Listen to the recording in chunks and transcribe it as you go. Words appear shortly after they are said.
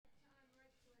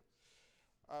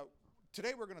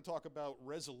Today we're going to talk about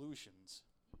resolutions.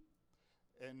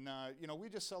 And, we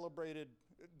just celebrated,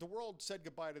 the world said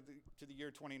goodbye to the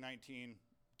year 2019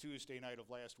 Tuesday night of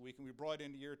last week, and we brought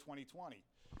in the year 2020.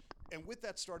 And with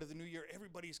that start of the new year,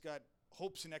 everybody's got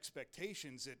hopes and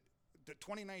expectations that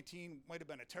 2019 might have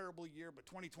been a terrible year, but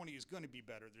 2020 is going to be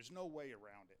better. There's no way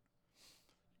around it.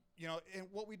 And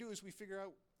what we do is we figure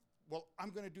out, well, I'm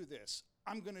going to do this.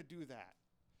 I'm going to do that.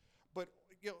 But,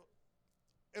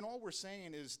 and all we're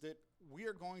saying is that we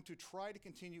are going to try to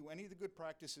continue any of the good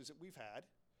practices that we've had,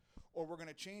 or we're going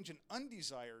to change an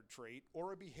undesired trait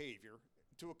or a behavior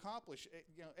to accomplish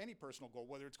any personal goal,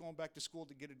 whether it's going back to school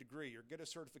to get a degree or get a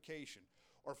certification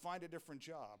or find a different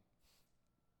job.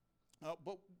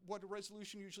 But what a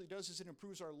resolution usually does is it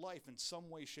improves our life in some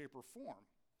way, shape, or form.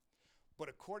 But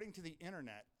according to the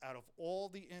internet, out of all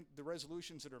the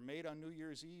resolutions that are made on New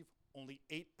Year's Eve, only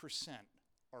 8%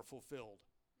 are fulfilled.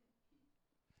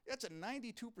 That's a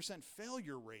 92%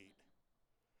 failure rate.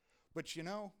 But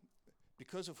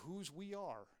because of whose we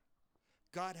are,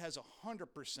 God has a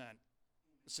 100%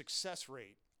 success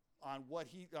rate on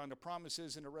on the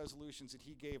promises and the resolutions that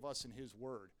he gave us in his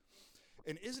word.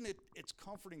 And it's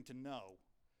comforting to know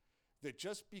that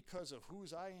just because of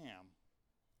whose I am,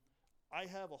 I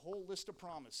have a whole list of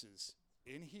promises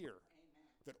in here.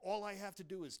 Amen. That all I have to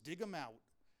do is dig them out,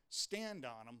 stand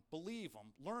on them, believe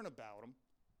them, learn about them,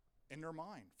 and they're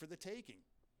mine for the taking.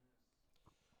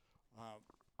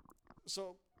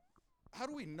 So how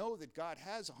do we know that God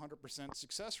has a 100%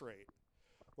 success rate?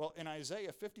 Well, in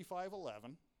Isaiah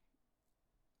 55:11,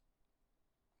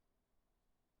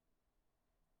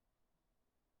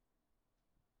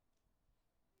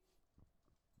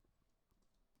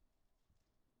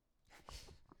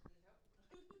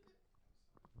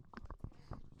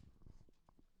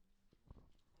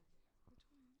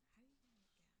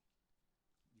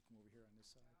 you come over here on this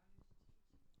side. I lost my mouse.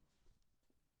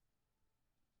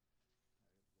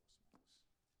 Does it stop? I see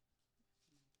it.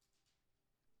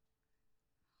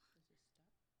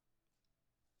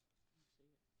 All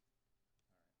right,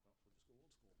 well, we'll just go old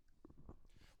school.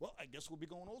 Well, I guess we'll be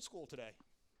going old school today.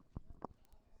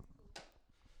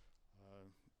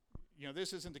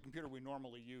 This isn't the computer we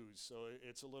normally use, so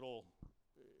it's a little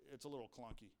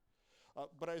clunky.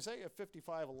 But Isaiah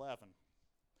 55:11,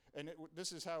 and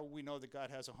this is how we know that God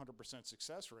has a 100%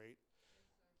 success rate.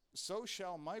 So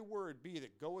shall my word be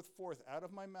that goeth forth out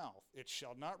of my mouth. It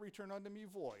shall not return unto me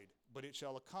void, but it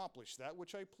shall accomplish that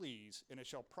which I please, and it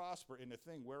shall prosper in the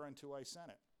thing whereunto I sent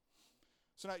it.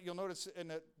 So now you'll notice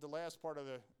in the last part of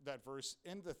that verse,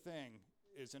 in the thing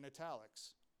is in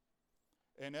italics.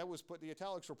 And the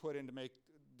italics were put in to make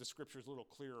the scriptures a little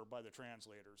clearer by the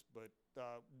translators. But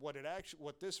what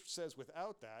this says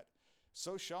without that,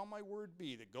 so shall my word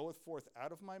be that goeth forth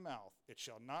out of my mouth. It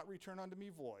shall not return unto me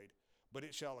void, but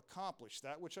it shall accomplish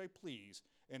that which I please,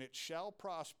 and it shall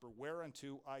prosper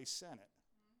whereunto I sent it.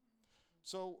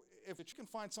 So if you can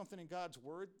find something in God's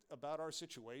word about our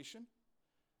situation,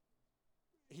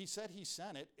 he said he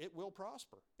sent it, it will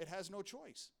prosper. It has no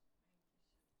choice.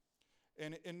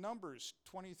 And in Numbers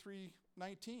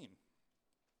 23:19,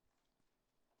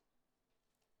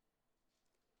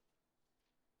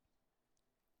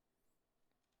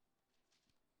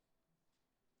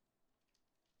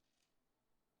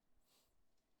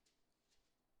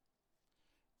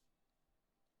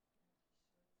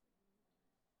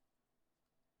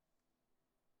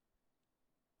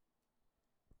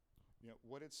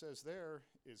 what it says there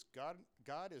is God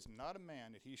is not a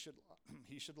man that he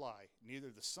should lie, neither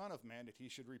the son of man that he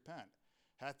should repent.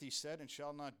 Hath he said and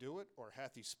shall not do it, or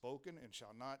hath he spoken and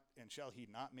shall he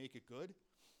not make it good?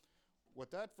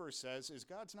 What that verse says is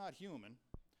God's not human.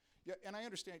 Yeah, and I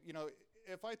understand,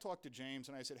 if I talk to James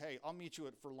and I said, hey, I'll meet you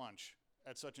for lunch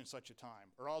at such and such a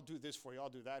time, or I'll do this for you, I'll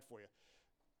do that for you.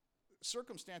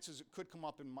 Circumstances could come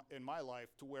up in my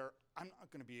life to where I'm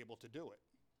not going to be able to do it.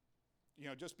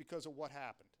 Just because of what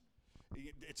happened.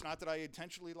 It's not that I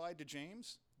intentionally lied to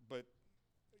James, but,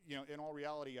 in all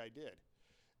reality, I did.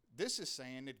 This is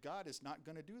saying that God is not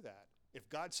going to do that. If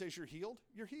God says you're healed,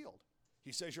 you're healed.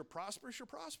 He says you're prosperous, you're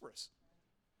prosperous.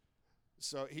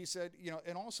 So he said,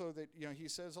 and also that, he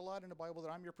says a lot in the Bible that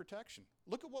I'm your protection.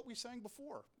 Look at what we sang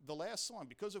before, the last song,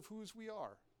 because of whose we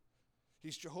are.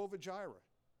 He's Jehovah Jireh.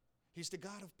 He's the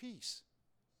God of peace.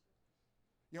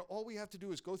 All we have to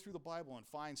do is go through the Bible and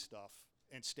find stuff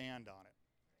and stand on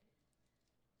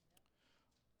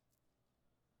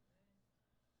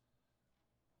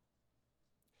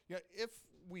it. If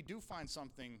we do find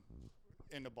something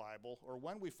in the Bible, or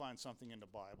when we find something in the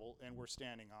Bible and we're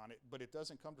standing on it, but it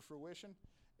doesn't come to fruition,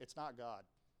 it's not God.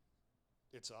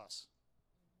 It's us.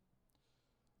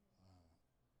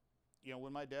 You know,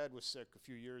 when my dad was sick a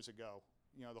few years ago,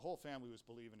 you know, the whole family was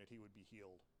believing that he would be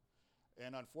healed.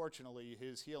 And unfortunately,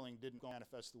 his healing didn't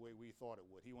manifest the way we thought it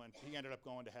would. He ended up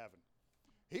going to heaven.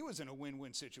 He was in a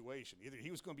win-win situation. Either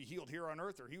he was going to be healed here on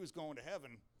earth or he was going to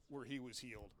heaven where he was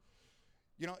healed.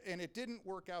 You know, and it didn't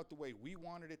work out the way we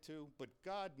wanted it to, but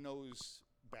God knows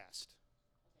best.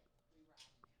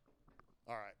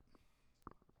 All right.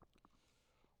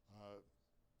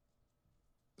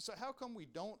 So how come we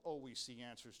don't always see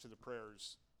answers to the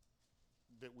prayers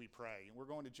that we pray? And we're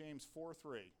going to James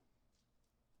 4:3.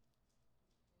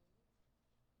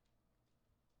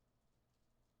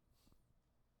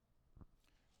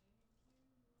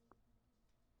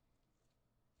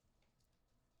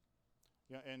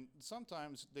 Yeah, and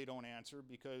sometimes they don't answer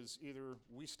because either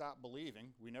we stop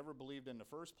believing, we never believed in the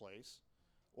first place,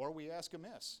 or we ask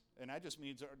amiss. And that just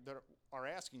means that our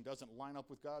asking doesn't line up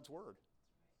with God's word.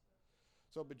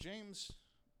 So, but James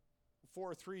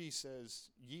 4:3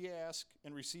 says, "Ye ask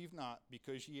and receive not,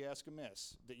 because ye ask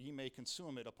amiss, that ye may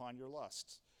consume it upon your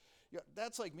lusts." Yeah,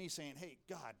 that's like me saying, "Hey,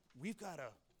 God, we've got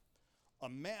a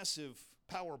massive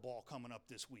Powerball coming up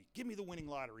this week. Give me the winning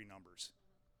lottery numbers,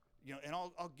 you know, and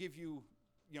I'll give you,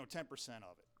 10%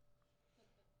 of it."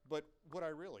 But would I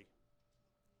really?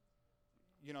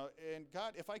 You know, and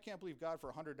God, if I can't believe God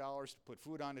for $100 to put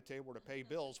food on the table or to pay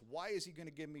bills, why is he going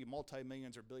to give me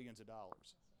multi-millions or billions of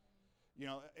dollars? You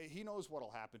know, he knows what'll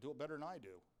happen to it better than I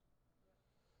do.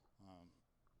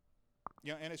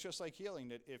 You know, and it's just like healing,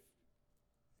 that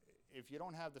if you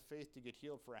don't have the faith to get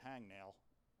healed for a hangnail,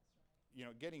 you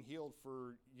know, getting healed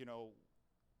for,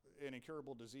 an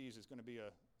incurable disease is going to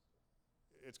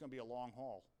be a long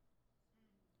haul.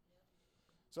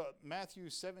 So Matthew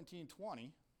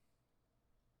 17:20,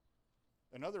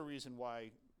 another reason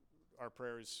why our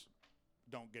prayers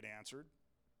don't get answered.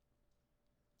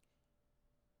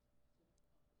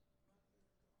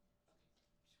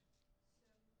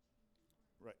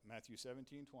 Right, Matthew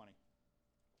 17:20.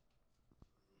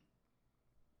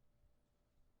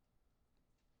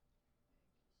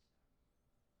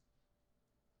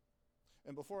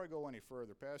 And before I go any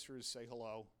further, pastors say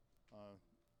hello.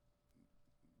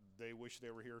 They wish they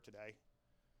were here today,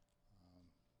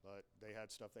 but they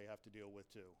had stuff they have to deal with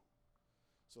too.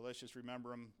 So let's just remember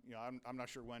them. You know, I'm not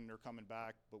sure when they're coming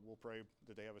back, but we'll pray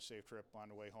that they have a safe trip on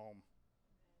the way home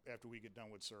after we get done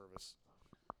with service.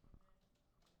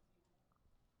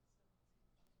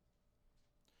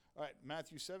 All right,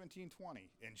 Matthew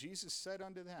 17:20. "And Jesus said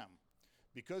unto them,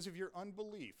 Because of your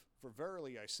unbelief, for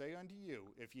verily I say unto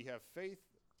you, if ye have faith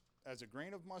as a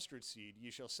grain of mustard seed,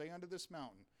 ye shall say unto this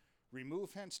mountain,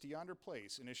 Remove hence to yonder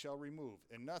place, and it shall remove,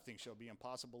 and nothing shall be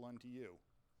impossible unto you."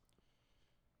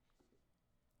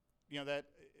 You know, that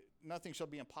nothing shall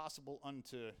be impossible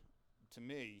unto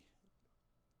me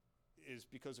is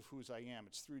because of whose I am.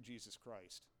 It's through Jesus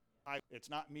Christ. It's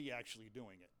not me actually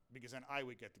doing it, because then I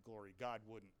would get the glory. God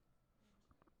wouldn't.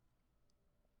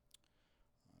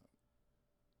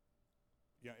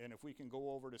 Yeah, and if we can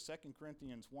go over to 2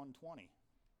 Corinthians 1:20.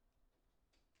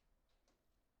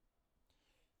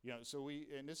 So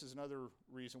and this is another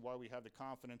reason why we have the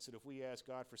confidence that if we ask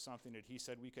God for something that he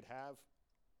said we could have,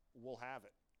 we'll have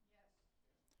it.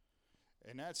 Yes.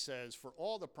 And that says, "For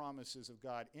all the promises of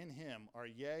God in him are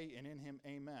yea, and in him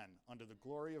amen, unto the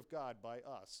glory of God by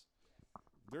us."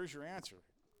 There's your answer.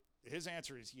 His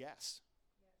answer is yes.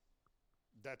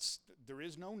 There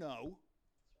is no no.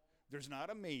 There's not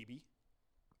a maybe.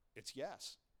 It's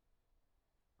yes.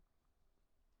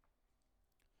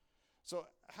 So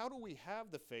how do we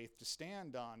have the faith to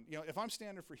stand on? If I'm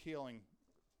standing for healing,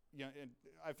 and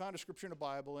I found a scripture in the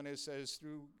Bible, and it says,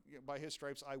 by his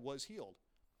stripes I was healed.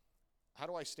 How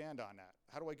do I stand on that?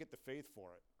 How do I get the faith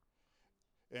for it?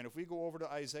 And if we go over to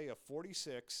Isaiah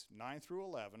 46, 9 through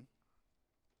 11.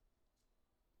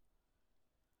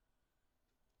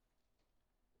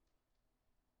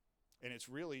 And it's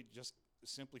really just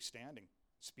simply standing,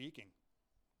 speaking.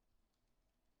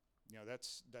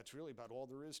 That's really about all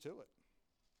there is to it.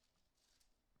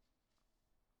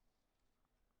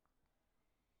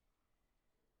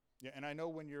 Yeah, and I know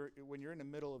when you're in the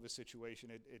middle of a situation,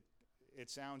 it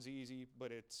sounds easy,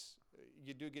 but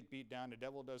you do get beat down. The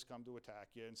devil does come to attack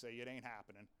you and say it ain't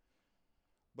happening.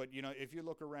 But if you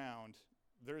look around,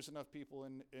 there's enough people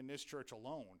in this church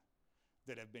alone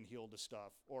that have been healed of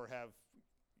stuff, or have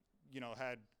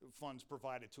had funds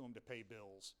provided to them to pay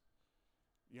bills.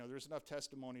 There's enough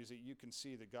testimonies that you can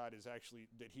see that God is actually,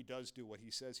 that he does do what he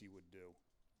says he would do.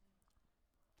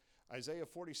 Isaiah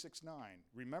 46:9.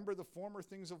 "Remember the former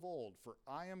things of old, for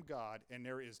I am God, and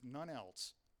there is none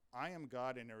else. I am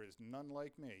God, and there is none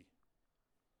like me."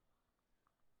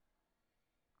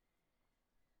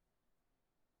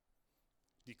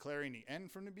 declaring the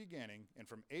end from the beginning, and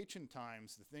from ancient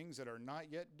times the things that are not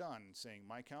yet done, saying,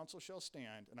 my counsel shall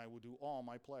stand, and I will do all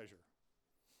my pleasure.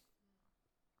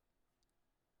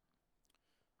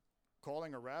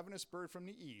 Calling a ravenous bird from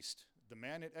the east, the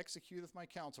man that executeth my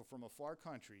counsel from a far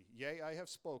country, yea, I have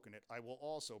spoken it, I will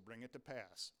also bring it to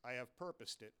pass. I have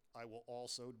purposed it, I will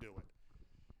also do it.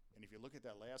 And if you look at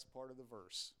that last part of the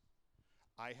verse,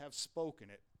 I have spoken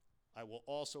it, I will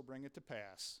also bring it to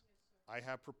pass. I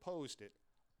have proposed it,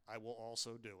 I will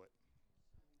also do it.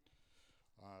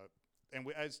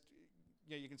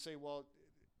 You can say, well,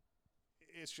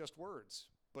 it's just words.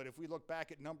 But if we look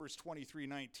back at Numbers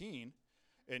 23:19,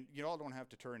 and you all don't have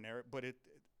to turn there, but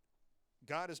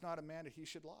God is not a man that he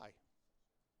should lie.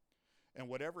 And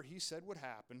whatever he said would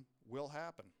happen, will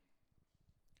happen.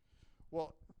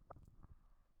 Well,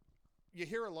 you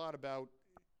hear a lot about,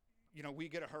 we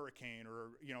get a hurricane or,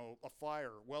 a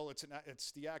fire. Well,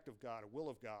 it's the act of God, a will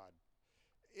of God.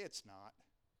 It's not.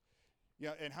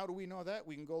 Yeah, and how do we know that?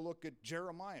 We can go look at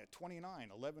Jeremiah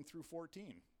 29:11 through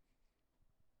 14.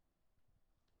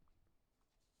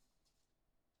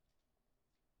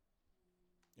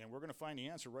 And we're going to find the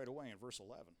answer right away in verse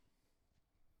 11.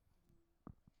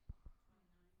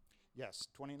 Yes,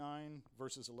 29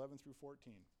 verses 11 through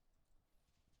 14.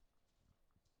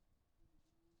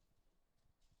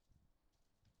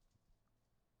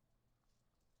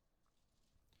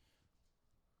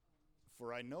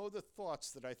 For I know the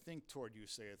thoughts that I think toward you,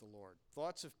 saith the Lord,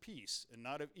 thoughts of peace and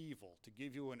not of evil, to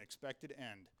give you an expected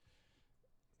end.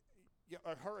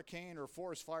 A hurricane or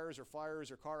forest fires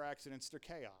or car accidents, they're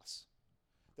chaos.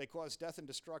 They cause death and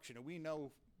destruction, and we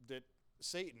know that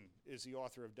Satan is the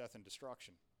author of death and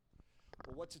destruction.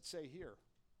 Well, what's it say here?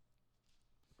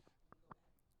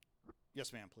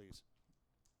 Yes, ma'am, please.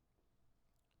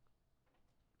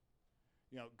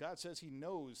 God says he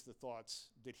knows the thoughts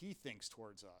that he thinks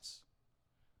towards us.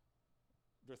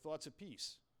 They're thoughts of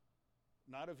peace,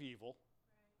 not of evil,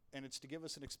 and it's to give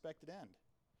us an expected end.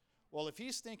 Well, if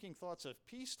he's thinking thoughts of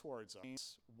peace towards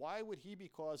us, why would he be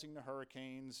causing the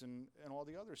hurricanes and all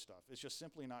the other stuff? It's just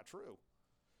simply not true.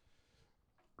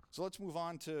 So let's move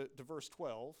on to verse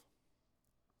 12.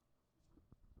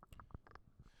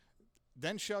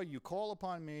 Then shall you call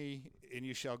upon me, and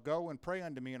you shall go and pray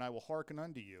unto me, and I will hearken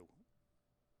unto you.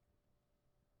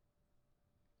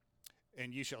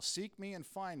 And ye shall seek me and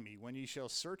find me, when ye shall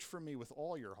search for me with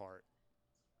all your heart.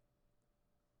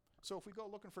 So if we go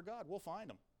looking for God, we'll find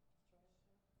him.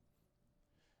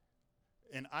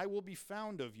 And I will be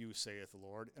found of you, saith the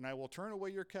Lord, and I will turn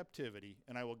away your captivity,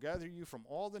 and I will gather you from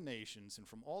all the nations and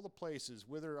from all the places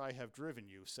whither I have driven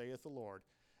you, saith the Lord,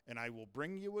 and I will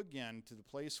bring you again to the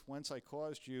place whence I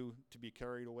caused you to be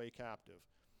carried away captive.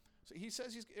 So he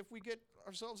says if we get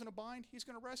ourselves in a bind, he's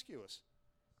going to rescue us.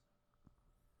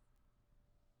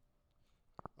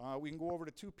 We can go over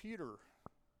to 2 Peter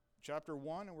chapter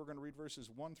 1, and we're going to read verses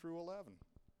 1 through 11.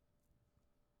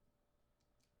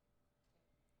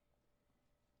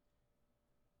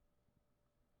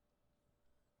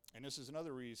 And this is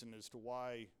another reason as to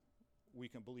why we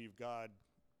can believe God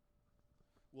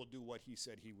will do what he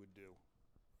said he would do.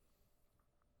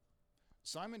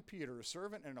 Simon Peter, a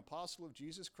servant and an apostle of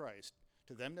Jesus Christ,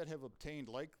 to them that have obtained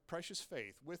like precious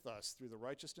faith with us through the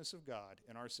righteousness of God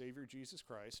and our Savior Jesus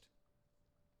Christ,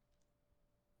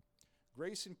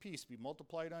 grace and peace be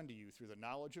multiplied unto you through the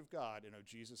knowledge of God and of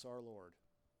Jesus our Lord.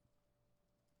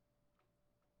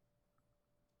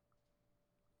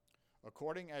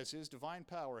 According as his divine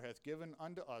power hath given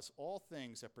unto us all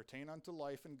things that pertain unto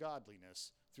life and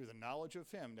godliness, through the knowledge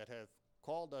of him that hath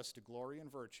called us to glory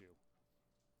and virtue,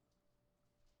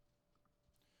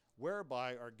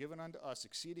 whereby are given unto us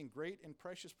exceeding great and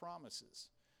precious promises,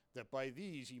 that by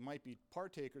these ye might be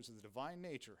partakers of the divine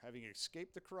nature, having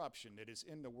escaped the corruption that is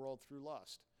in the world through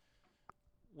lust.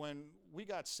 When we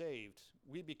got saved,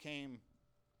 we became,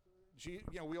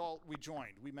 we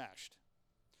joined, we meshed.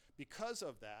 Because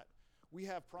of that, we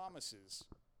have promises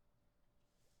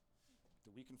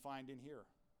that we can find in here.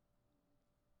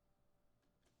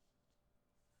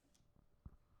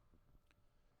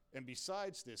 And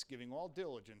besides this, giving all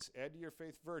diligence, add to your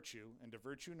faith virtue, and to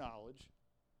virtue knowledge,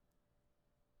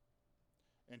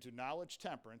 and to knowledge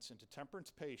temperance, and to temperance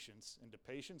patience, and to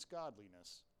patience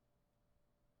godliness,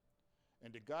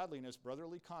 and to godliness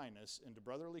brotherly kindness, and to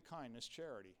brotherly kindness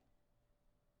charity.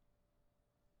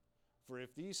 For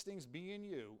if these things be in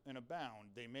you and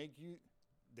abound, they make you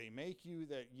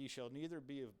that ye shall neither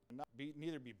be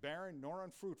barren nor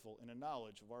unfruitful in the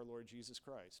knowledge of our Lord Jesus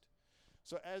Christ.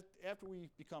 So after we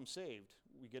become saved,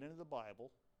 we get into the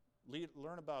Bible,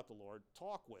 learn about the Lord,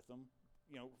 talk with him,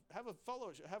 have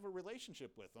a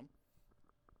relationship with him,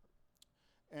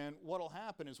 And what'll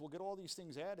happen is we'll get all these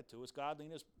things added to us: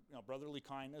 godliness, brotherly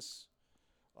kindness,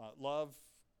 love,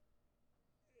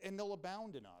 and they'll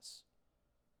abound in us.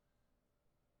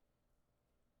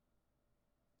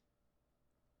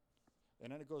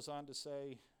 And then it goes on to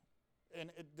say,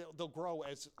 and they'll grow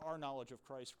as our knowledge of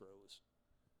Christ grows.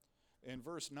 In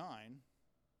verse 9,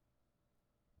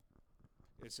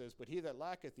 it says, "But he that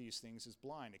lacketh these things is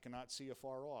blind, and cannot see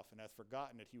afar off, and hath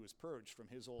forgotten that he was purged from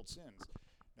his old sins."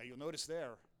 Now you'll notice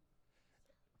there,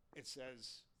 it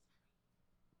says,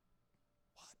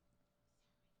 what?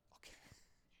 Okay.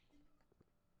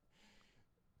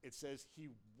 It says he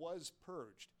was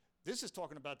purged. This is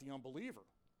talking about the unbeliever.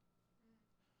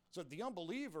 So the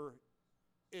unbeliever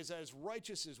is as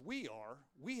righteous as we are.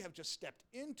 We have just stepped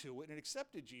into it and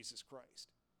accepted Jesus Christ.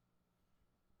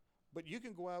 But you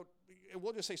can go out, and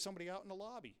we'll just say somebody out in the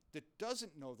lobby that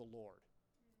doesn't know the Lord.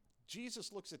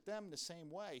 Jesus looks at them the same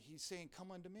way. He's saying,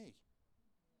 "Come unto me."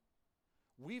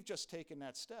 We've just taken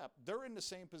that step. They're in the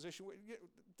same position.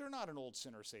 They're not an old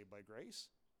sinner saved by grace.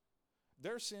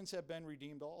 Their sins have been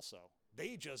redeemed also.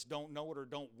 They just don't know it or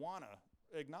don't want to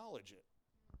acknowledge it.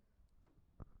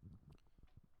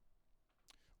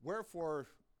 "Wherefore,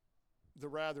 the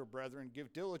rather, brethren,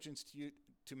 give diligence to you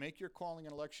to make your calling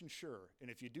and election sure. And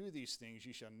if you do these things,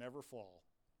 ye shall never fall."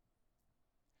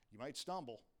 You might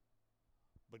stumble,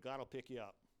 but God will pick you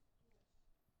up.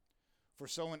 "For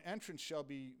so an entrance shall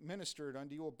be ministered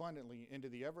unto you abundantly into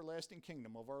the everlasting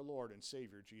kingdom of our Lord and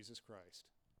Savior Jesus Christ."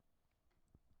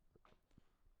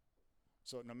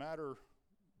 So no matter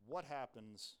what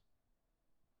happens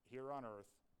here on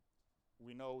earth,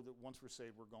 we know that once we're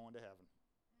saved, we're going to heaven.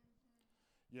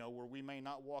 Where we may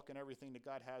not walk in everything that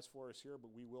God has for us here,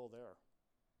 but we will there.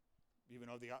 Even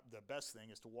though the best thing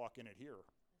is to walk in it here.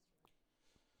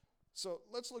 So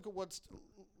let's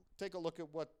take a look at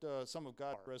what some of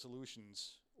God's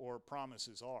resolutions or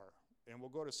promises are. And we'll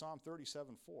go to Psalm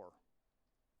 37:4.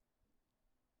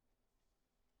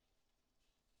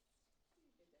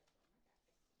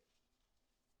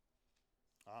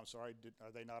 I'm sorry,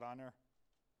 are they not on there?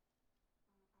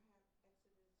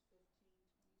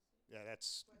 I have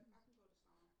Exodus 15:26. Yeah, that's But I can go to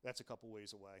Psalm. that's a couple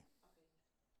ways away. Okay,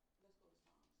 let's go to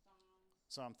Psalms.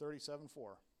 Psalm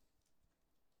 37:4.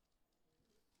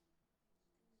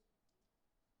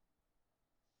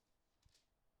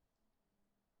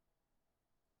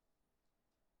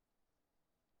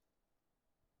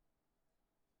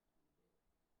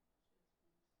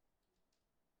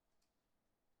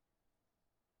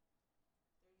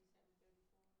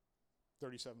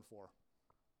 $37.34. 37:4.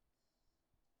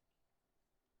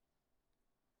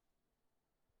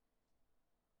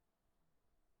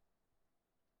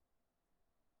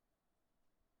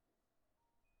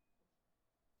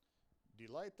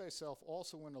 "Delight thyself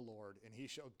also in the Lord, and he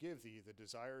shall give thee the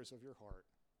desires of your heart."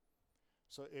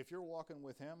 So if you're walking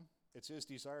with him, it's his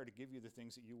desire to give you the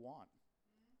things that you want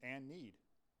and need.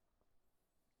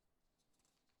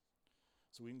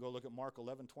 So we can go look at Mark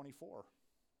 11:24.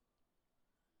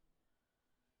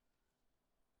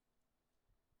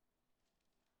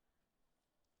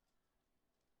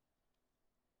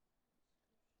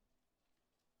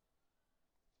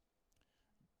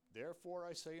 "Therefore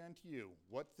I say unto you,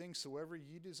 what things soever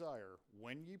ye desire,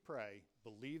 when ye pray,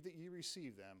 believe that ye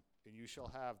receive them, and you shall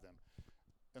have them."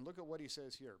 And look at what he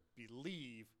says here.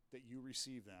 Believe that you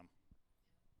receive them.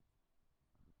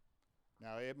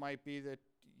 Now, it might be that,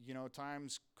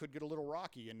 times could get a little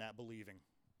rocky in that believing.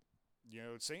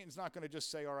 Satan's not going to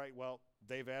just say, "All right, well,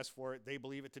 they've asked for it. They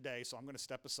believe it today, so I'm going to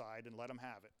step aside and let them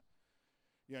have it."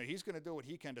 He's going to do what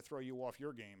he can to throw you off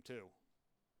your game, too.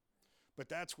 But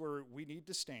that's where we need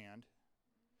to stand,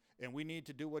 and we need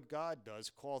to do what God does,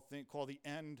 call the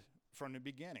end from the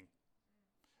beginning.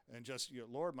 And just,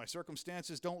 "Lord, my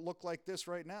circumstances don't look like this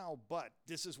right now, but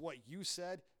this is what you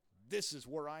said. This is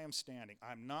where I am standing.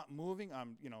 I'm not moving. I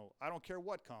don't care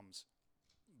what comes.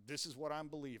 This is what I'm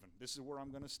believing. This is where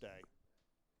I'm going to stay."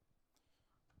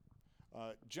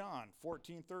 John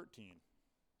 14:13.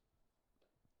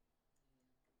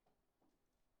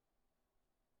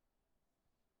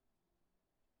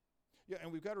 Yeah,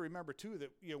 and we've got to remember too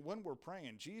that when we're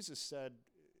praying, Jesus said,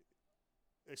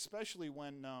 especially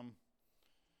when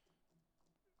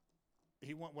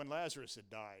when Lazarus had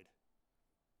died,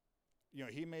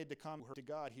 he made the comment to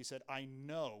God. He said, "I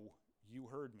know you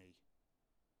heard me."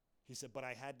 He said, "But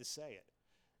I had to say it."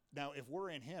 Now, if we're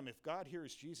in him, if God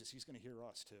hears Jesus, he's going to hear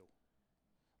us too.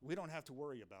 We don't have to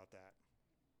worry about that.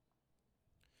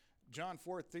 John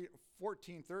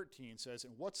 14:13 says,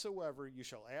 "And whatsoever you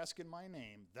shall ask in my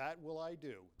name, that will I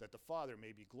do, that the Father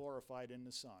may be glorified in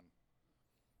the Son."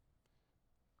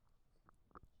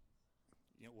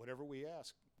 Whatever we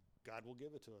ask, God will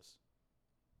give it to us.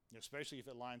 Especially if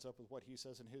it lines up with what he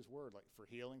says in his word, like for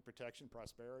healing, protection,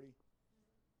 prosperity,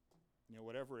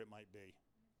 whatever it might be.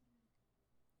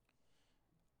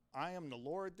 I am the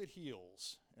Lord that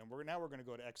heals. And now we're going to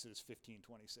go to Exodus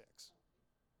 15:26.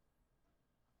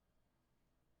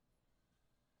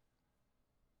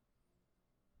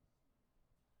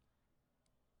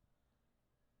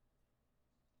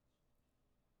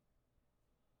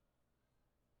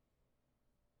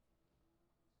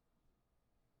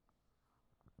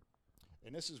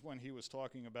 And this is when he was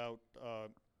talking about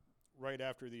right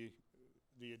after the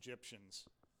Egyptians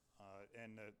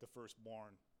and the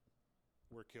firstborn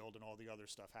were killed and all the other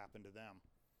stuff happened to them.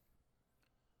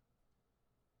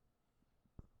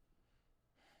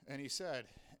 And he said,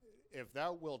 if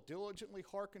thou wilt diligently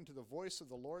hearken to the voice of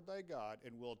the Lord thy God,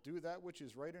 and wilt do that which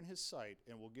is right in his sight,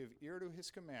 and will give ear to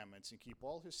his commandments, and keep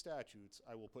all his statutes,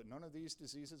 I will put none of these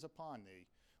diseases upon thee,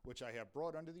 which I have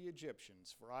brought unto the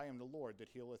Egyptians, for I am the Lord that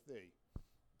healeth thee.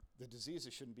 The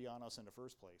diseases shouldn't be on us in the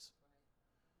first place.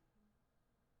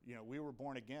 We were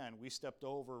born again. We stepped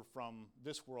over from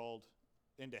this world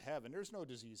into heaven. There's no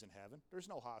disease in heaven. There's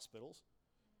no hospitals.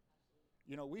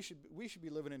 We should be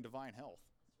living in divine health.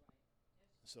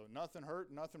 So nothing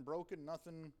hurt, nothing broken,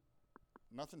 nothing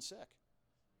sick.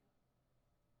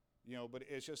 But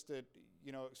it's just that,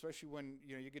 especially when,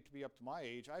 you get to be up to my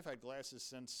age. I've had glasses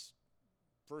since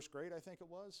first grade, I think it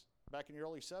was, back in the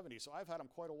early 70s. So I've had them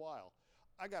quite a while.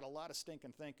 I got a lot of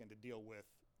stinking thinking to deal with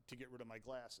to get rid of my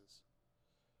glasses.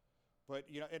 But,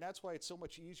 and that's why it's so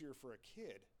much easier for a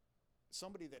kid,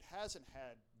 somebody that hasn't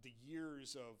had the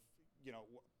years of,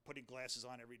 putting glasses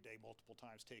on every day multiple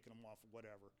times, taking them off,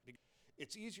 whatever.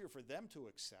 It's easier for them to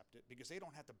accept it because they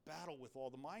don't have to battle with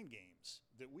all the mind games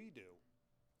that we do.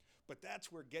 But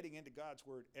that's where getting into God's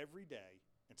word every day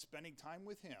and spending time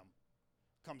with him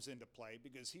comes into play,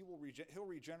 because he'll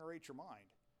regenerate your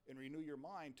mind and renew your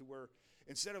mind to where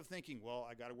instead of thinking, well,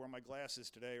 I got to wear my glasses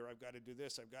today, or I've got to do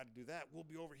this, I've got to do that, we'll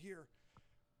be over here.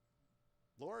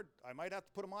 Lord, I might have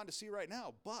to put them on to see right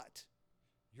now, but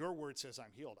your word says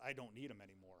I'm healed. I don't need them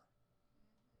anymore.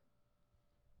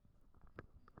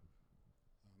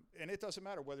 And it doesn't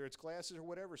matter whether it's glasses or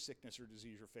whatever sickness or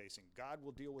disease you're facing. God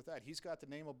will deal with that. He's got the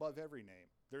name above every name.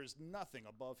 There's nothing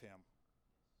above him.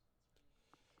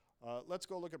 Let's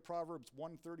go look at Proverbs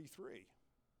 1:33.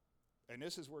 And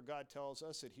this is where God tells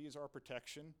us that he is our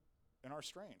protection and our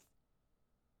strength.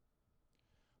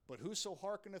 But whoso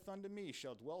hearkeneth unto me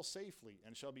shall dwell safely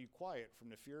and shall be quiet from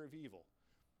the fear of evil.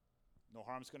 No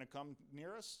harm's going to come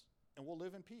near us, and we'll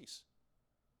live in peace.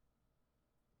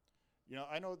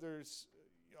 I know there's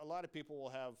a lot of people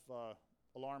will have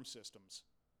alarm systems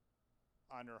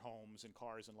on their homes and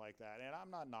cars and like that, and I'm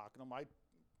not knocking them.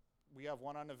 We have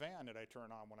one on the van that I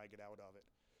turn on when I get out of it.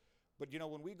 But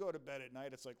when we go to bed at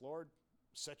night, it's like, Lord,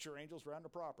 set your angels around the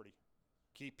property.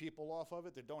 Keep people off of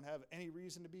it that don't have any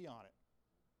reason to be on it.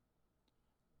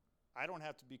 I don't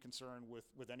have to be concerned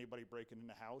with anybody breaking in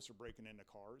the house or breaking into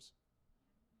cars.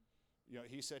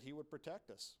 He said he would protect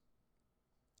us.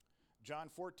 John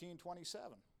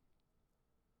 14:27.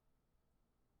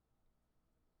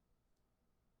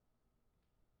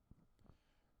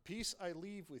 Peace I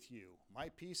leave with you, my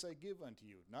peace I give unto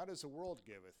you. Not as the world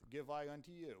giveth, give I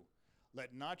unto you.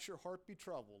 Let not your heart be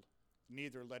troubled,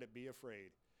 neither let it be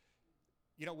afraid.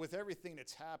 With everything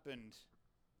that's happened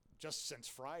just since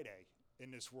Friday in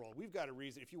this world, we've got a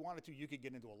reason. If you wanted to, you could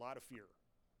get into a lot of fear.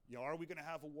 Are we going to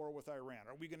have a war with Iran?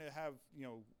 Are we going to have,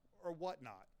 or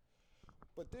whatnot?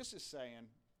 But this is saying,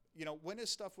 when this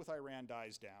stuff with Iran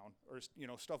dies down, or,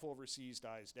 stuff overseas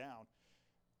dies down,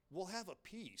 we'll have a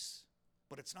peace,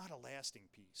 but it's not a lasting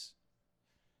peace.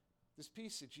 This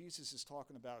peace that Jesus is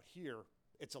talking about here,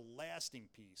 it's a lasting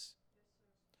peace.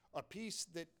 A peace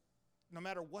that no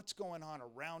matter what's going on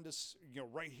around us,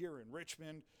 right here in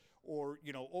Richmond or,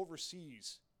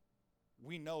 overseas,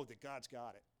 we know that God's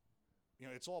got it.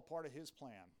 It's all part of his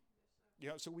plan.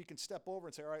 So we can step over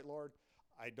and say, all right, Lord,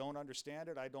 I don't understand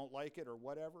it, I don't like it or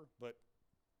whatever, but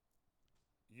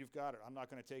you've got it. I'm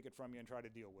not going to take it from you and try to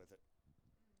deal with it.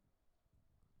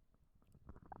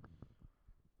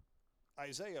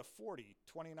 Isaiah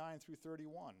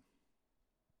 40:29-31.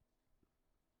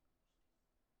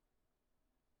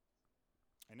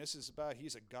 And this is about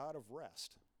he's a God of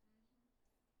rest.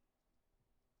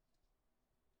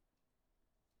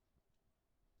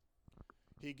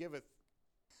 He giveth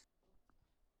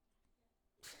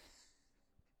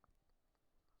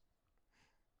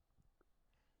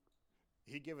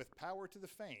He giveth power to the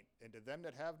faint, and to them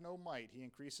that have no might he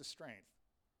increaseth strength.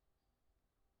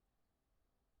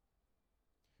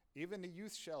 Even the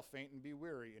youth shall faint and be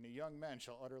weary, and the young men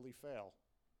shall utterly fail.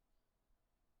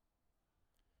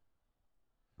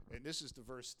 And this is the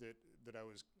verse that I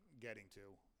was getting to.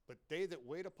 But they that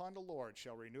wait upon the Lord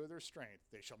shall renew their strength.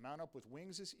 They shall mount up with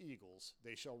wings as eagles.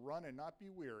 They shall run and not be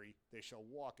weary. They shall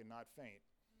walk and not faint.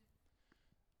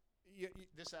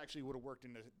 This actually would have worked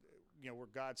in the, where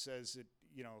God says that,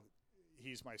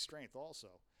 he's my strength also.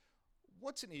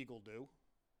 What's an eagle do?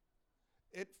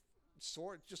 It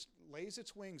soars, just lays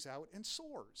its wings out and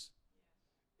soars.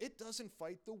 It doesn't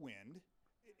fight the wind.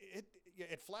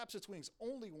 It flaps its wings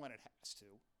only when it has to.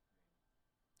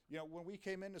 When we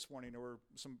came in this morning, there were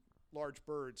some large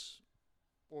birds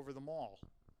over the mall,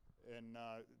 and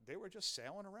they were just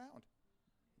sailing around,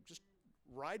 just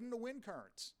riding the wind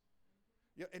currents.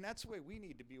 And that's the way we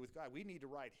need to be with God. We need to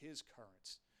ride his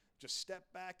currents. Just step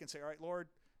back and say, all right, Lord,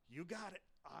 you got it.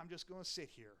 I'm just going to sit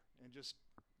here and just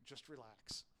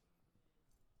relax.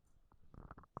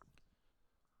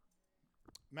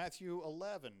 Matthew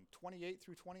 11, 28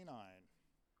 through 29.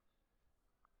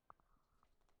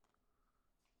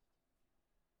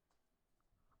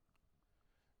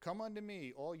 Come unto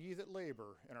me, all ye that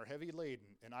labor and are heavy laden,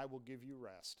 and I will give you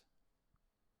rest.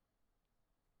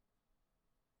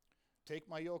 Take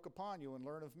my yoke upon you and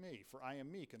learn of me, for I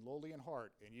am meek and lowly in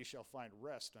heart, and ye shall find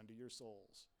rest unto your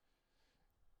souls.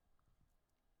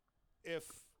 If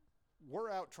we're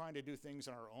out trying to do things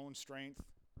in our own strength,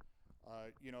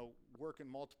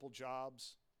 working multiple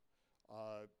jobs,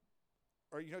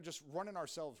 or just running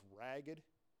ourselves ragged,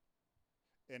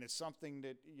 and it's something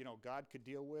that, God could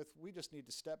deal with, we just need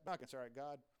to step back and say, all right,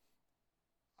 God,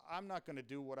 I'm not going to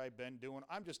do what I've been doing.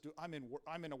 I'm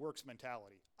in a works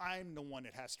mentality. I'm the one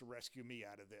that has to rescue me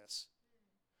out of this.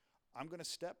 I'm going to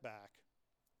step back,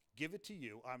 give it to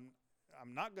you.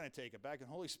 I'm not going to take it back. And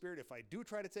Holy Spirit, if I do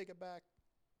try to take it back,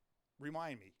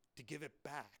 remind me to give it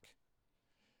back.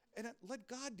 And let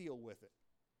God deal with it.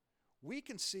 We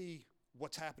can see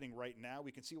what's happening right now.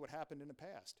 We can see what happened in the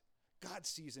past. God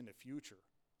sees in the future.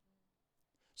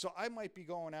 So I might be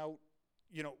going out,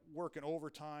 working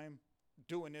overtime,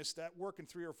 doing this, that, working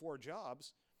 3 or 4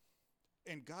 jobs,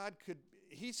 and God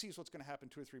he sees what's going to happen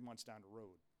 2 or 3 months down the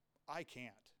road. I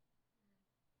can't.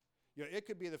 It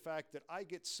could be the fact that I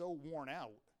get so worn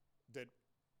out that,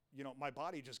 my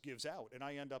body just gives out, and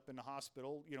I end up in the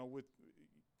hospital, with,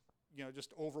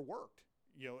 just overworked,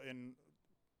 and,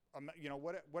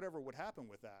 whatever would happen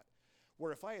with that.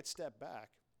 Where if I had stepped back,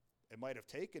 it might have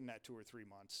taken that 2 or 3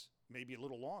 months, maybe a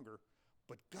little longer,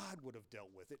 but God would have dealt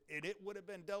with it, and it would have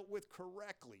been dealt with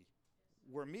correctly.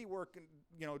 Where me working,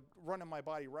 running my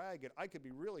body ragged, I could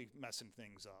be really messing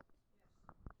things up.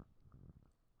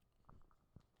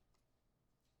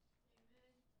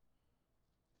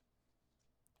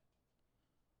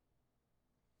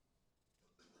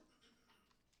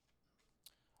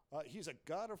 He's a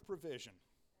God of provision.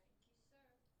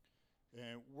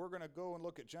 And we're going to go and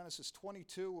look at Genesis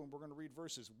 22, and we're going to read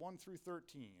verses 1 through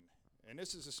 13. And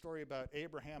this is a story about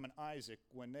Abraham and Isaac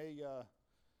when they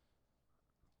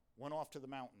went off to the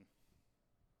mountain.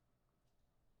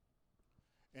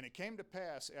 And it came to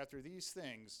pass after these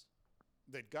things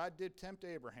that God did tempt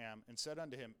Abraham and said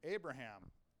unto him,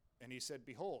 Abraham. And he said,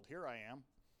 Behold, here I am.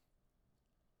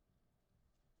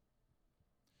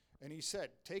 And he said,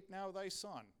 Take now thy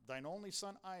son, thine only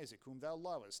son Isaac, whom thou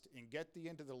lovest, and get thee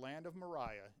into the land of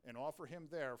Moriah, and offer him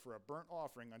there for a burnt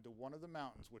offering unto one of the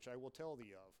mountains, which I will tell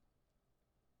thee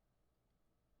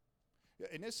of.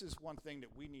 And this is one thing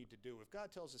that we need to do. If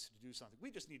God tells us to do something,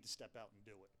 we just need to step out and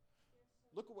do it.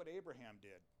 Look at what Abraham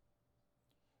did.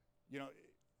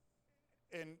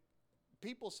 And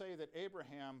people say that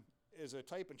Abraham is a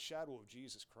type and shadow of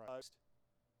Jesus Christ.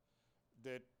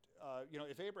 That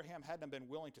if Abraham hadn't been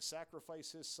willing to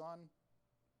sacrifice his son,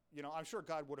 I'm sure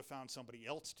God would have found somebody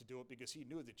else to do it because he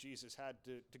knew that Jesus had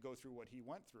to go through what he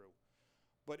went through.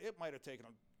 But it might have taken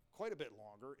him quite a bit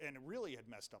longer, and it really had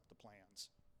messed up the plans.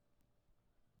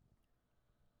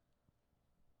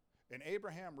 And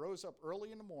Abraham rose up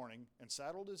early in the morning and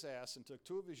saddled his ass and took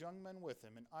 2 of his young men with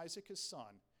him and Isaac his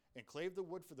son, and clave the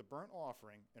wood for the burnt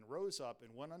offering, and rose up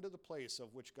and went unto the place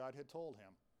of which God had told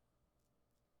him.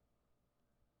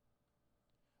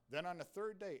 Then on the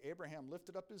 3rd day, Abraham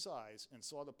lifted up his eyes and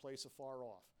saw the place afar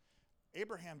off.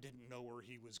 Abraham didn't know where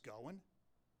he was going.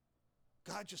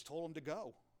 God just told him to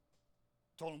go.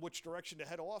 Told him which direction to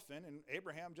head off in, and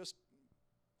Abraham just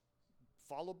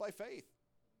followed by faith.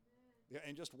 Yeah,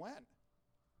 and just went.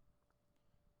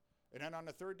 And then on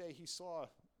the 3rd day, he saw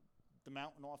the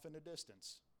mountain off in the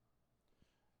distance.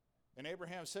 And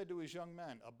Abraham said to his young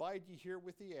men, Abide ye here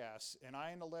with the ass, and I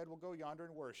and the lad will go yonder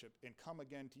and worship, and come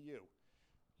again to you.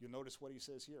 You'll notice what he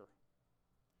says here.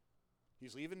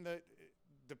 He's leaving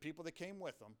the people that came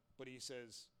with him, but he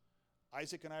says,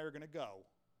 Isaac and I are going to go.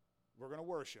 We're going to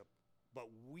worship. but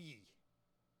we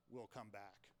will come back.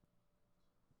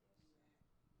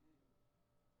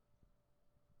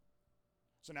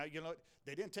 So now,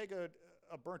 they didn't take a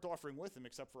burnt offering with them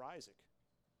except for Isaac.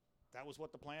 That was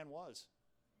what the plan was.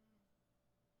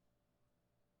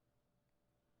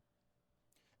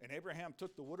 And Abraham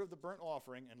took the wood of the burnt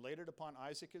offering and laid it upon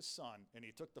Isaac his son, and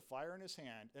he took the fire in his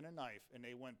hand and a knife, and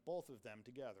they went both of them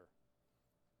together.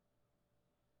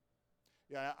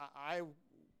 Yeah, I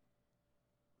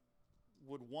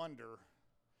would wonder,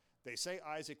 they say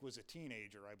Isaac was a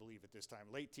teenager, I believe, at this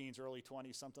time, late teens, early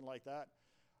 20s, something like that.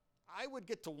 I would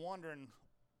get to wondering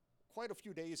quite a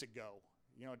few days ago,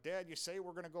 Dad, you say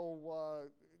we're going to go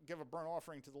give a burnt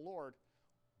offering to the Lord.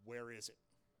 Where is it?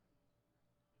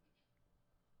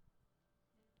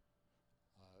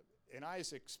 And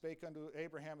Isaac spake unto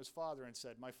Abraham his father and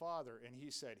said, My father. And he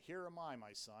said, Here am I,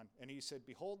 my son. And he said,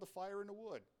 Behold the fire and the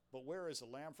wood, but where is the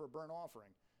lamb for a burnt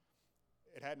offering?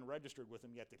 It hadn't registered with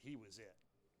him yet that he was it.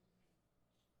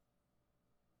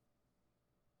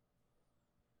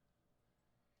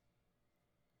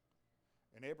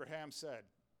 And Abraham said,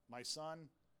 My son,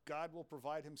 God will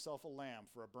provide himself a lamb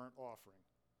for a burnt offering.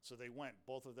 So they went,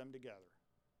 both of them together.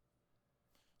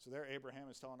 So there Abraham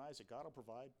is telling Isaac, God will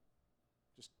provide.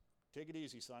 Just take it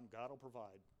easy, son. God will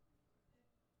provide.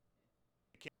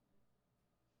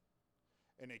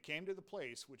 And they came to the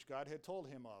place which God had told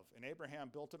him of. And Abraham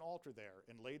built an altar there,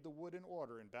 and laid the wood in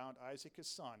order, and bound Isaac his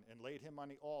son, and laid him on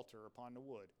the altar upon the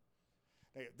wood.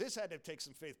 Now, this had to take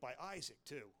some faith by Isaac,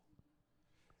 too.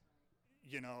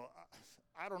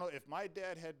 I don't know,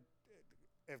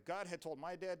 if God had told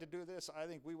my dad to do this, I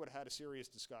think we would have had a serious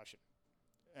discussion.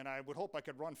 And I would hope I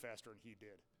could run faster than he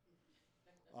did.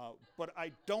 But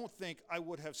I don't think I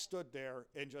would have stood there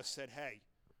and just said, hey.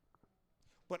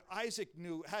 But Isaac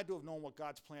had to have known what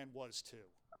God's plan was too.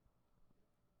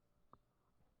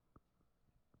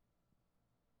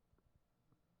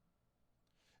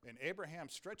 And Abraham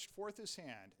stretched forth his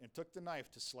hand and took the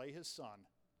knife to slay his son.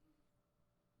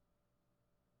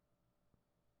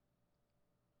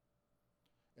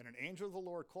 And an angel of the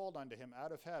Lord called unto him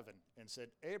out of heaven and said,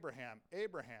 Abraham,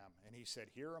 Abraham. And he said,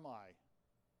 Here am I.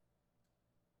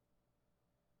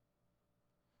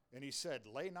 And he said,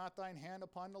 Lay not thine hand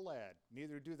upon the lad,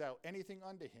 neither do thou anything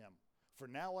unto him. For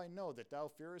now I know that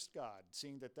thou fearest God,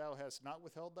 seeing that thou hast not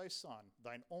withheld thy son,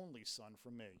 thine only son,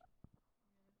 from me.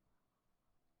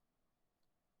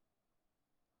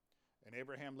 And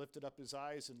Abraham lifted up his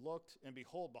eyes and looked, and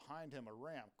behold, behind him a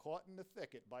ram caught in the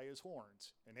thicket by his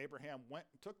horns. And Abraham went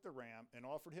and took the ram and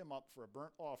offered him up for a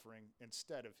burnt offering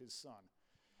instead of his son.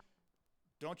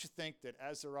 Don't you think that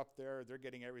as they're up there, they're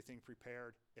getting everything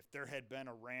prepared? If there had been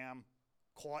a ram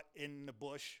caught in the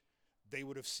bush, they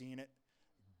would have seen it.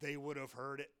 They would have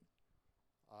heard it.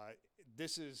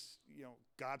 This is,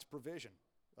 God's provision,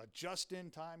 a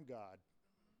just-in-time God.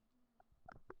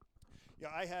 Yeah,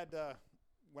 I had,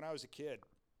 when I was a kid,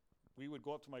 we would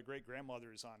go up to my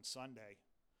great-grandmother's on Sunday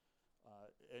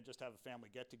and just have a family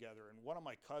get-together. And one of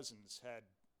my cousins had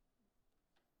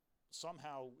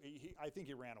somehow, I think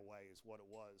he ran away is what it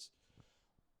was.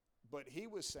 But he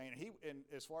was saying, and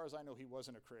as far as I know, he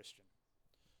wasn't a Christian.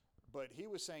 But he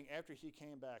was saying after he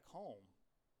came back home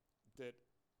that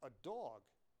a dog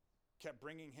kept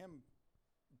bringing him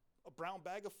a brown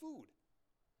bag of food.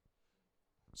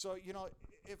 So,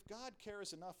 if God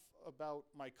cares enough about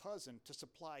my cousin to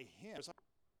supply him,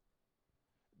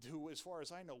 who, as far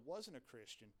as I know, wasn't a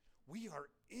Christian, we are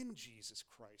in Jesus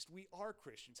Christ. We are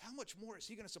Christians. How much more is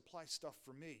he going to supply stuff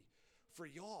for me, for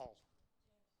y'all?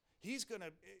 He's going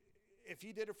to, if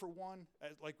he did it for one,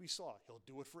 like we saw, he'll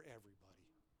do it for everybody.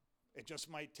 It just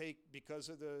might take, because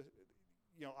of the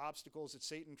obstacles that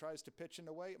Satan tries to pitch in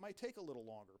the way, it might take a little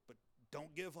longer, but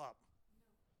don't give up.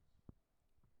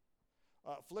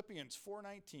 Philippians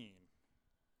 4:19.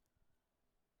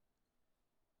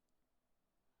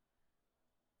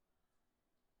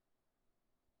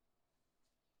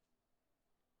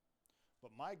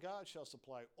 But my God shall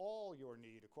supply all your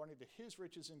need according to his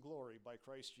riches and glory by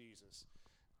Christ Jesus.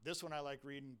 This one I like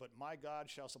reading, but my God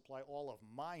shall supply all of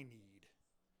my need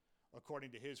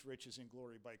according to his riches and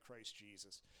glory by Christ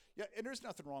Jesus. Yeah, and there's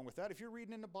nothing wrong with that. If you're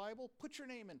reading in the Bible, put your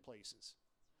name in places.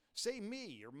 Say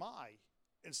me or my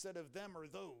instead of them or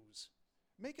those.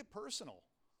 Make it personal.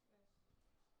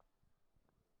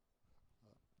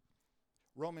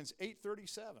 Romans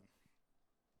 8:37.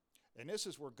 And this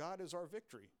is where God is our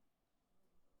victory.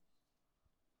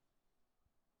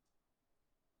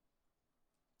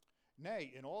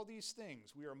 Nay, in all these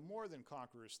things, we are more than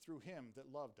conquerors through him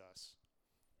that loved us.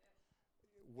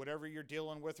 Whatever you're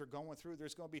dealing with or going through,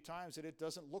 there's going to be times that it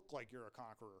doesn't look like you're a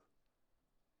conqueror.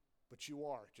 But you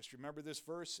are. Just remember this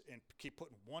verse and keep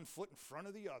putting one foot in front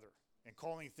of the other and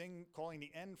calling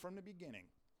the end from the beginning.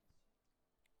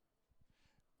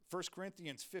 1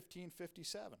 Corinthians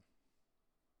 15:57.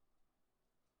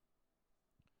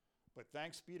 But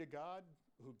thanks be to God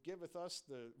who giveth us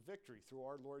the victory through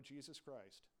our Lord Jesus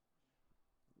Christ.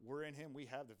 We're in him, we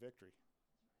have the victory.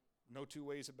 No two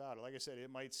ways about it. Like I said, it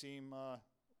might seem a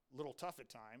little tough at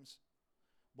times,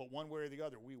 but one way or the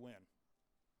other, we win.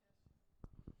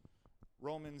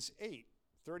 Romans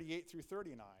 8:38 through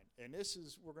 39. And this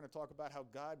is, we're going to talk about how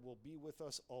God will be with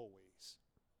us always.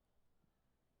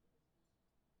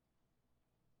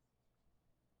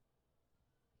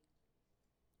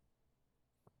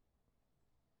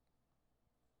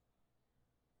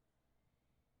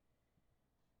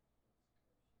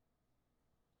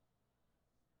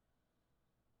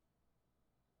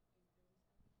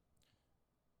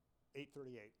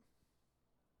 $8.38.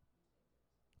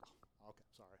 Oh, okay,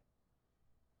 sorry.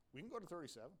 We can go to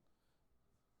 37.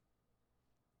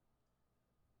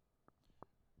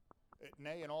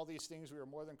 Nay, in all these things we are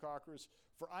more than conquerors,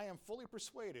 for I am fully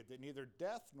persuaded that neither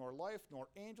death, nor life, nor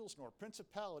angels, nor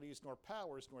principalities, nor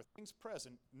powers, nor things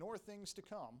present, nor things to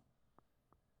come.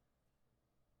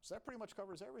 So that pretty much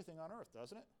covers everything on earth,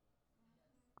 doesn't it?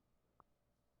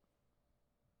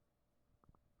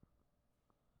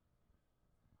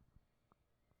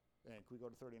 And can we go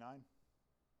to 39?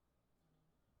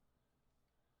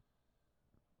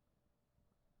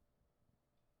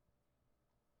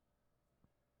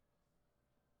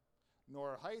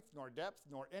 Nor height, nor depth,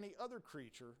 nor any other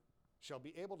creature shall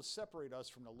be able to separate us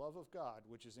from the love of God,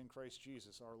 which is in Christ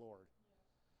Jesus our Lord.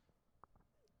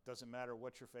 Doesn't matter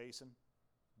what you're facing,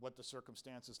 what the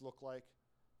circumstances look like,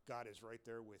 God is right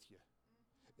there with you.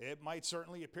 It might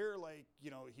certainly appear like,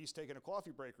 he's taking a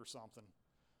coffee break or something,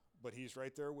 but he's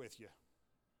right there with you.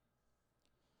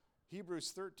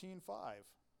 Hebrews 13:5.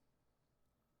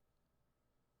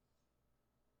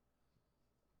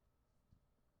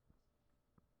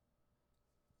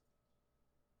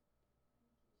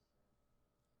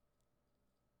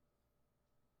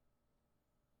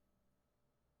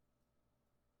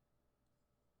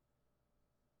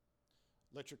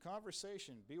 Let your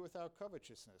conversation be without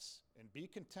covetousness, and be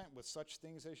content with such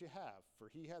things as you have, for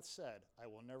he hath said, I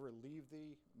will never leave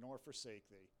thee nor forsake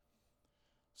thee.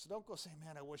 So don't go say,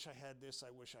 man, I wish I had this, I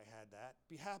wish I had that.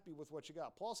 Be happy with what you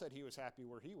got. Paul said he was happy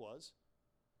where he was.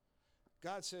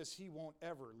 God says he won't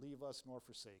ever leave us nor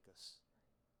forsake us.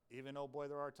 Even though, boy,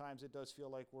 there are times it does feel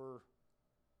like we're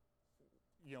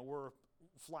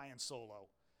flying solo.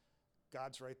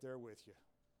 God's right there with you.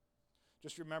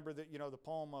 Just remember that, the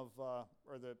poem of,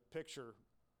 or the picture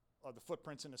of the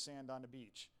footprints in the sand on the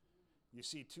beach. You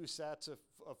see two sets of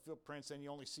footprints, and you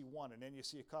only see one, and then you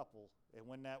see a couple. And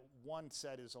when that one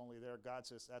set is only there, God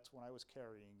says, that's when I was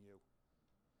carrying you.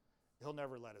 He'll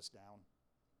never let us down.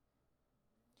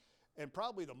 And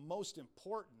probably the most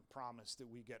important promise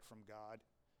that we get from God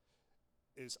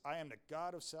is, I am the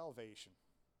God of salvation.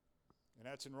 And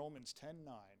that's in Romans 10:9.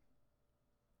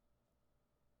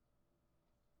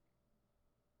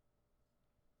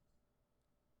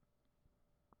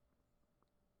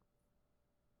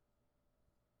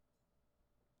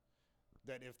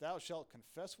 That if thou shalt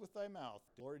confess with thy mouth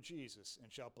the Lord Jesus,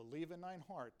 and shalt believe in thine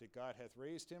heart that God hath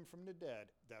raised him from the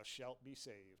dead, thou shalt be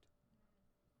saved.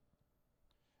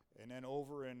 And then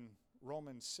over in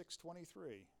Romans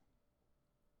 6:23.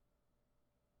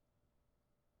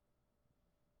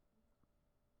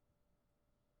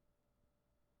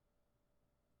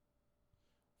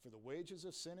 For the wages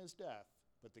of sin is death,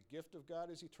 but the gift of God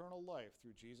is eternal life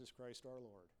through Jesus Christ our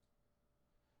Lord.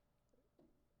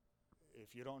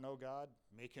 If you don't know God,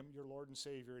 make him your Lord and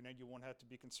Savior, and then you won't have to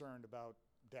be concerned about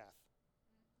death.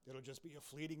 It'll just be a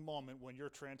fleeting moment when you're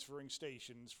transferring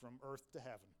stations from earth to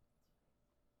heaven.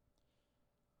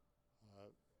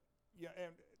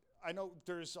 And I know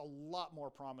there's a lot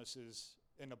more promises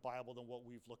in the Bible than what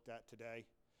we've looked at today,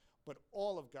 but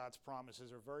all of God's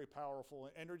promises are very powerful,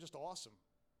 and they're just awesome,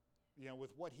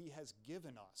 with what he has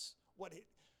given us,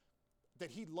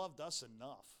 that he loved us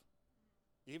enough.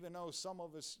 Even though some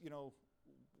of us,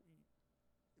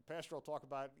 Pastor will talk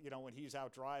about, when he's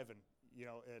out driving,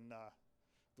 and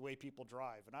the way people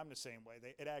drive. And I'm the same way.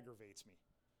 It aggravates me.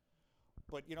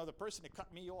 But, the person that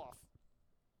cut me off,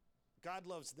 God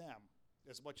loves them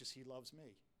as much as he loves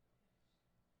me.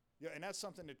 Yeah, and that's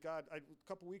something that a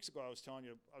couple weeks ago I was telling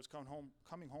you, I was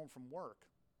coming home from work.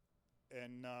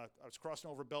 And I was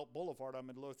crossing over Belt Boulevard on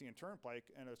Midlothian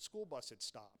Turnpike, and a school bus had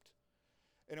stopped.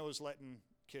 And it was letting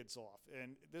kids off.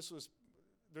 And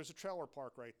there's a trailer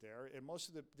park right there, and most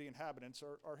of the inhabitants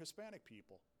are Hispanic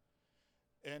people.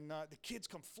 And the kids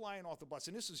come flying off the bus.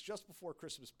 And this is just before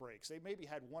Christmas breaks. They maybe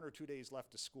had 1 or 2 days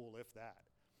left of school, if that.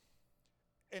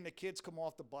 And the kids come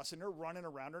off the bus and they're running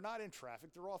around. They're not in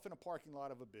traffic. They're off in a parking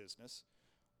lot of a business.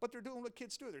 But they're doing what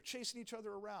kids do. They're chasing each other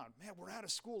around. Man, we're out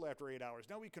of school after 8 hours.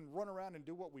 Now we can run around and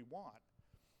do what we want.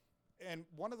 And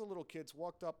one of the little kids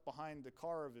walked up behind the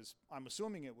car of his, I'm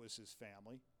assuming it was his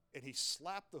family, and he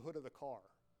slapped the hood of the car.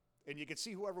 And you could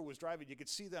see whoever was driving, you could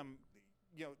see them,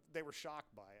 they were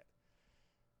shocked by it.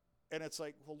 And it's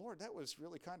like, well, Lord, that was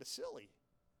really kind of silly.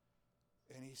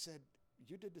 And he said,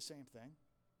 you did the same thing.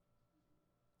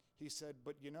 He said,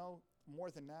 but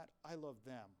more than that, I love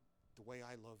them the way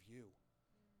I love you.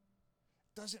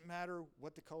 Doesn't matter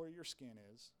what the color of your skin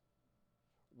is,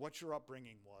 what your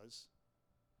upbringing was.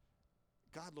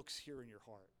 God looks here in your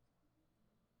heart.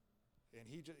 And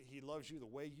he loves you the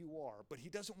way you are, but he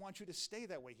doesn't want you to stay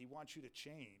that way. He wants you to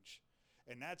change.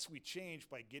 And we change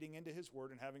by getting into his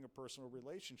word and having a personal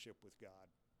relationship with God.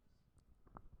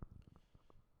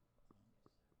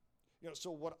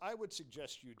 So what I would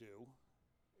suggest you do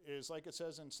is, like it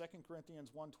says in 2 Corinthians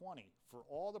 1:20, for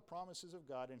all the promises of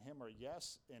God in him are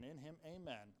yes, and in him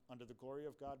amen, unto the glory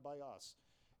of God by us.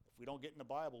 If we don't get in the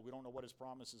Bible, we don't know what his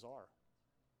promises are.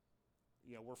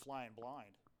 We're flying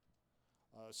blind.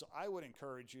 So I would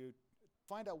encourage you,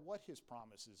 find out what his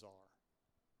promises are.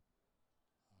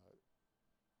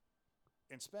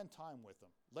 And spend time with him.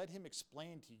 Let him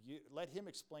explain to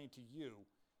you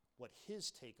what his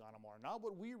take on them are, not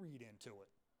what we read into it.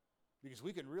 Because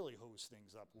we can really hose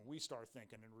things up when we start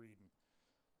thinking and reading.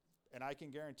 And I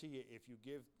can guarantee you, if you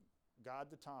give God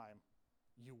the time,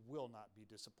 you will not be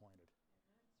disappointed.